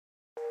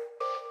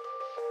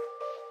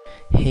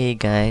Hey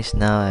guys,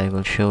 now I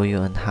will show you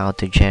on how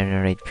to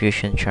generate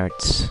Fusion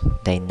charts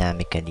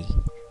dynamically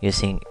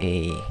using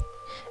a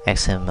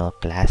XML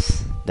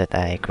class that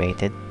I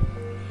created.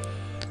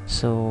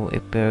 So if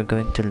we're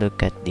going to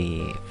look at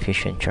the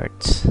Fusion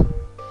charts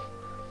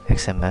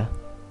XML,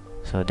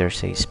 so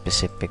there's a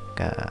specific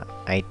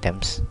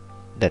items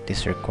that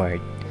is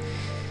required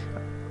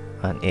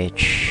on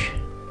each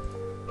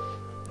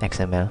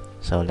XML.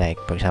 So like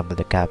for example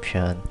the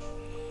caption,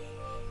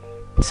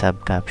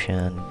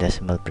 sub-caption,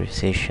 decimal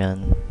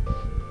precision,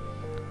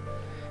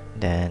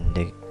 then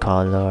the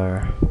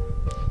color.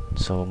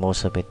 So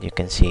most of it you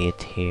can see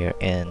it here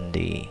in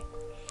the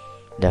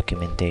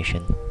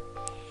documentation.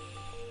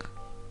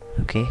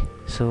 Okay,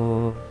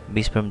 so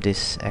based from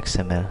this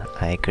XML,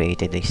 I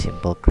created a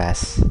simple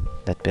class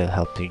that will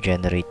help you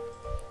generate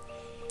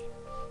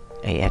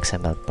a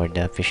XML for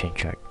the Fusion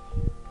chart.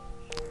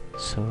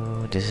 So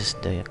this is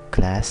the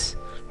class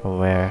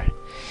where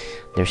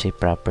there's a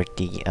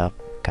property of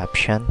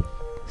caption,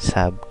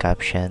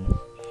 sub-caption,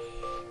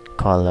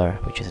 color,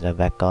 which is the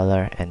back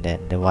color, and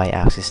then the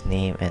y-axis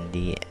name and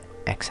the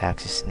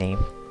x-axis name.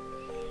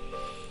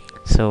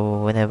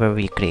 So whenever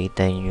we create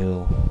a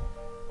new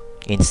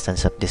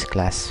instance of this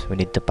class, we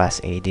need to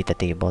pass a data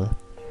table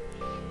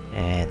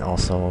and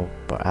also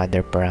for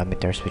other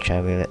parameters which I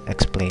will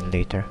explain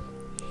later.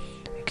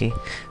 Okay,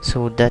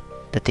 so that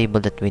the table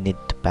that we need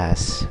to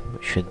pass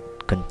should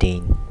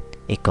contain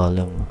a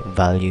column,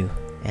 value,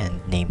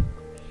 and name.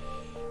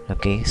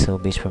 Okay, so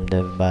based from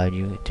the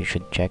value, you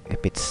should check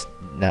if it's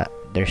not,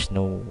 there's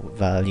no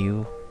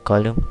value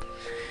column,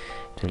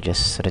 it will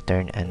just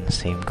return, and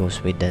same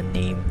goes with the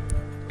name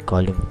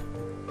column.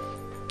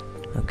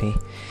 Okay,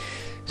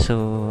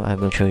 so I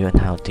will show you on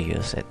how to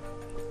use it.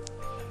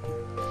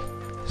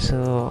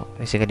 So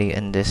basically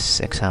in this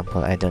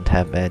example I don't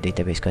have a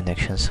database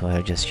connection, so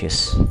I'll just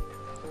use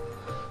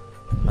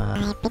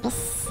my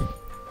previous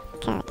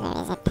code.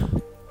 Where is it?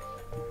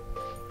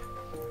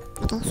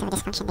 Okay, so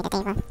this function data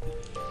table.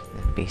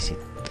 And paste it.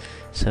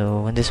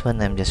 So on this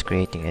one I'm just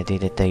creating a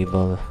data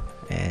table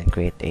and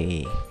create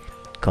a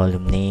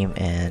column name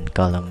and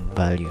column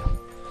value.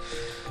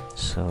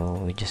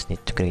 So we just need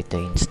to create the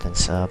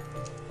instance of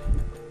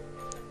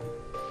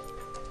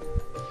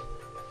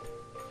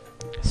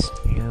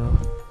new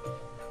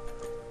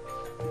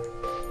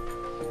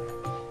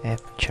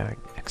Fchart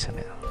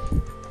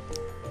XML.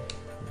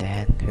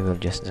 Then we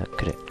will just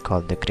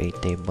call the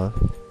create table,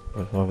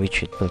 for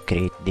which it will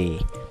create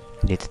the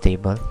data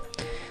table,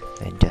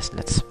 and just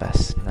let's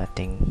pass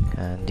nothing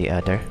on the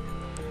other.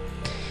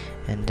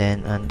 And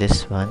then on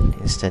this one,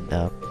 instead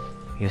of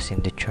using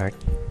the chart,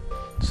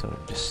 so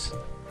just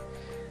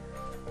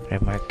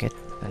remark it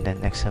and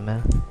then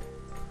XML,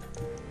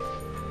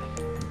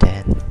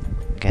 then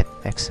get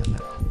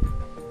XML.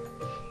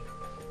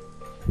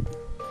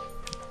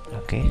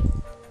 Okay,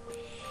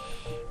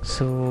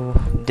 so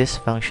this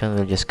function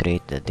will just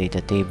create the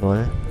data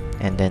table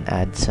and then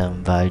add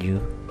some value,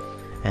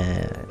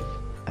 and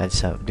add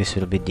some, this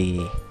will be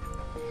the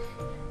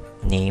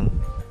name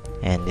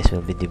and this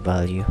will be the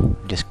value,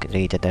 just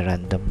created a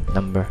random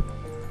number.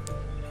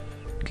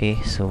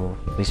 Okay, so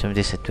based on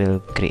this it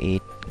will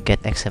create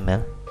get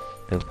XML.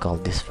 We'll call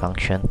this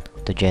function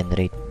to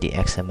generate the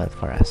XML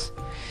for us.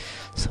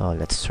 So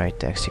let's try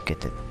to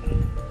execute it.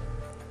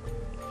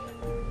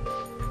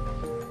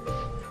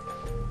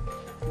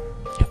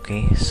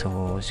 Okay,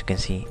 so as you can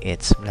see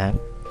it's blank.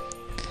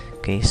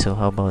 Okay, so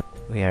how about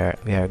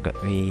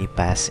we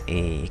pass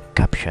a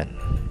caption.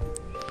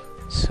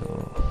 So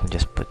we'll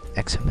just put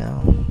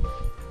XML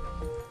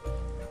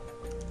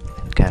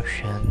and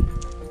caption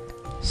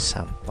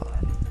sample,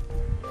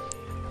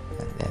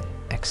 and then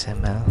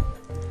XML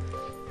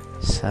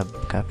sub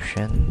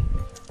caption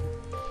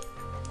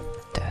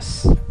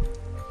test.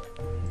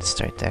 Let's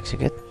start to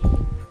execute.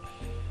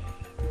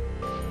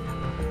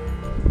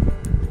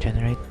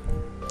 Generate.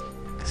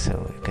 So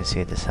you can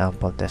see the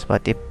sample test,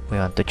 but if we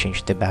want to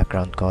change the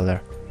background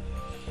color,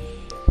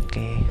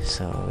 okay,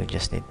 so we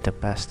just need to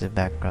pass the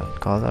background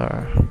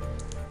color.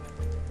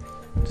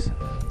 So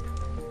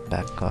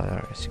back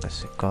color is equal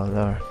to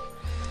color,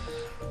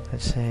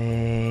 let's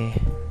say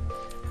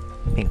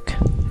pink.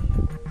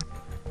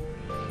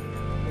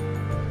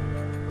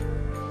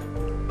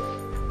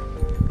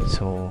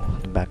 So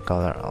the back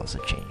color also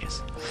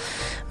changes.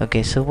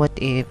 Okay, so what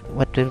if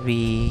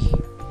we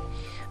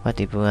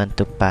want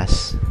to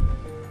pass,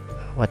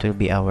 what will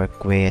be our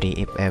query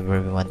if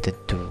ever we wanted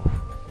to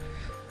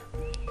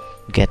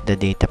get the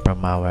data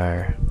from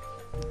our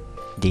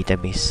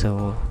database?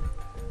 So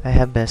I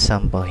have a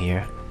sample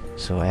here.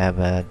 So I have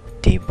a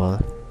table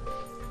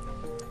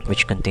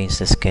which contains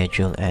the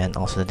schedule and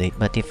also the date,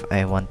 but if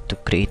I want to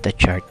create a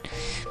chart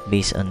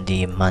based on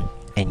the month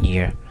and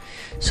year,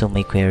 so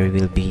my query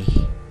will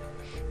be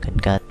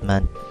concat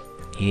month,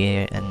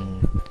 year,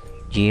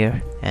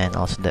 and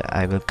also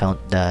I will count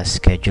the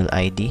schedule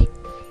ID.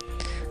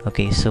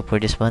 Okay, so for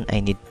this one I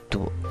need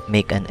to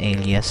make an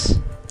alias,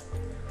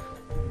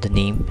 the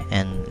name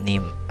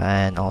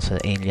and also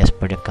the alias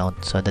for the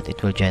count, so that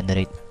it will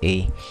generate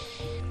a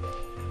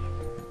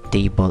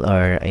table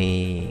or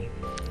a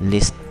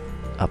list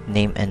of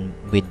name and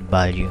with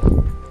value.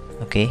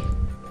 Okay,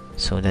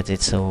 so that's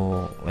it.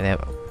 So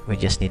whenever we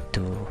just need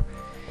to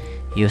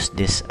use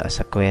this as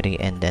a query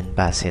and then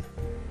pass it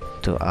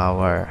to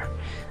our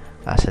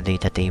as a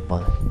data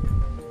table.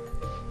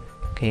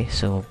 Okay,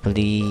 so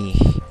hopefully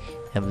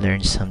I've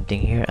learned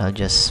something here. I'll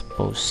just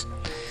post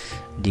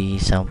the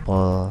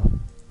sample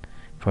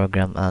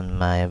program on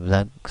my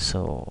blog.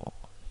 So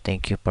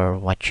thank you for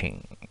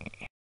watching.